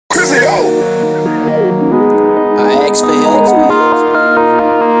Krissio. I asked for help.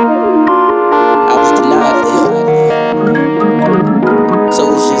 I was denied help.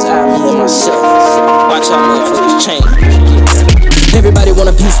 So it's just I, me, and myself. Watch how motherfuckers change. Everybody want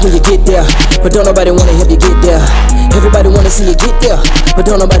a piece when you get there, but don't nobody wanna help you get there. Everybody wanna see you get there, but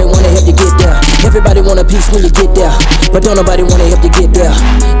don't nobody wanna help you get there. Everybody want a piece when you get there, but don't nobody wanna help you get there.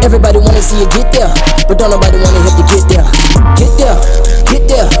 Everybody wanna see you get there, but don't nobody wanna help you get there. Get there, get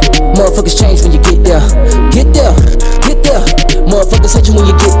there. Motherfuckers change when you get there. Get there, get there. Motherfuckers hate you when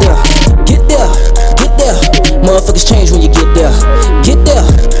you get there. Get there, get there. Motherfuckers change when you get there. Get there,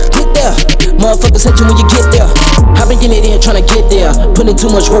 get there. Motherfuckers hate you when you get there. I've been getting it in trying to get there. Putting too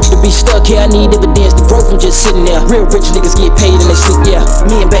much work to be stuck here. I need evidence to grow from just sitting there. Real rich niggas get paid and they sleep, yeah.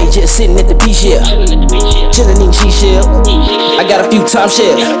 Me and Bay just sitting at the beach, yeah. Chillin' in G-Shell. I got a few time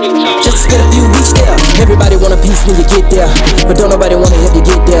shares, just to spend a few weeks there. Everybody want a piece when you get there, but don't nobody wanna help you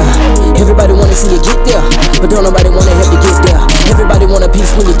get there. Everybody wanna see you get there, but don't nobody wanna help you get there. Everybody want a piece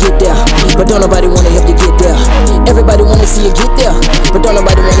when you get there, but don't nobody wanna help you get there. Everybody wanna see you get there, but don't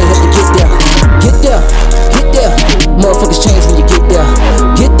nobody wanna help you get there. Get there, get there. Motherfuckers change when you get there.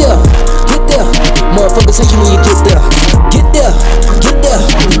 Get there, get there. Motherfuckers hate you when you get there. Get there, get there.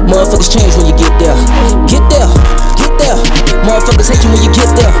 Motherfuckers change when you get there. Get there, get there. Motherfuckers hate you when you get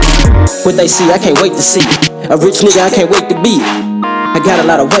there. What they see, I can't wait to see. A rich nigga, I can't wait to be. I got a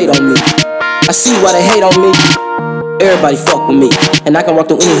lot of weight on me. I see why they hate on me. Everybody fuck with me, and I can walk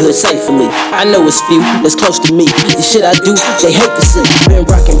through any hood safely. I know it's few that's close to me. The shit I do, they hate to see. Been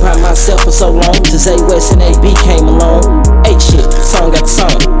rocking by myself for so long, since A West and AB came along. Ate shit, song got the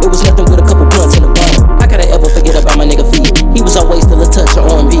song. It was nothing with a couple blunts in the bone. How could I ever forget about my nigga V? He was always still a touch of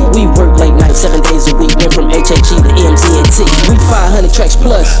R&B. We work late nights, 7 days a week. Went from HHE to MZNT. We 500 tracks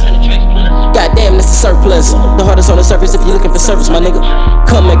plus. Goddamn, that's a surplus. The hardest on the surface if you're looking for service, my nigga.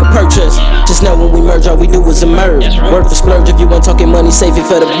 Come make a purchase. Just know when we merge, all we do is emerge. Work for splurge if you want talking money, save it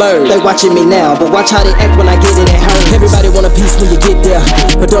for the bird. They watching me now, but watch how they act when I get it and hurt. Everybody want a piece when you get there,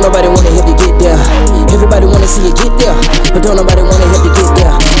 but don't nobody wanna help you get there. Everybody wanna see you get there, but don't nobody wanna help you get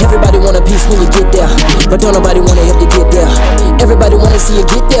there. Everybody want a piece when you get there, but don't nobody wanna help you get there. Everybody wanna see you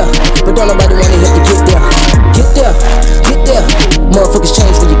get there, but don't nobody wanna help you get there. Get there, get there. Motherfuckers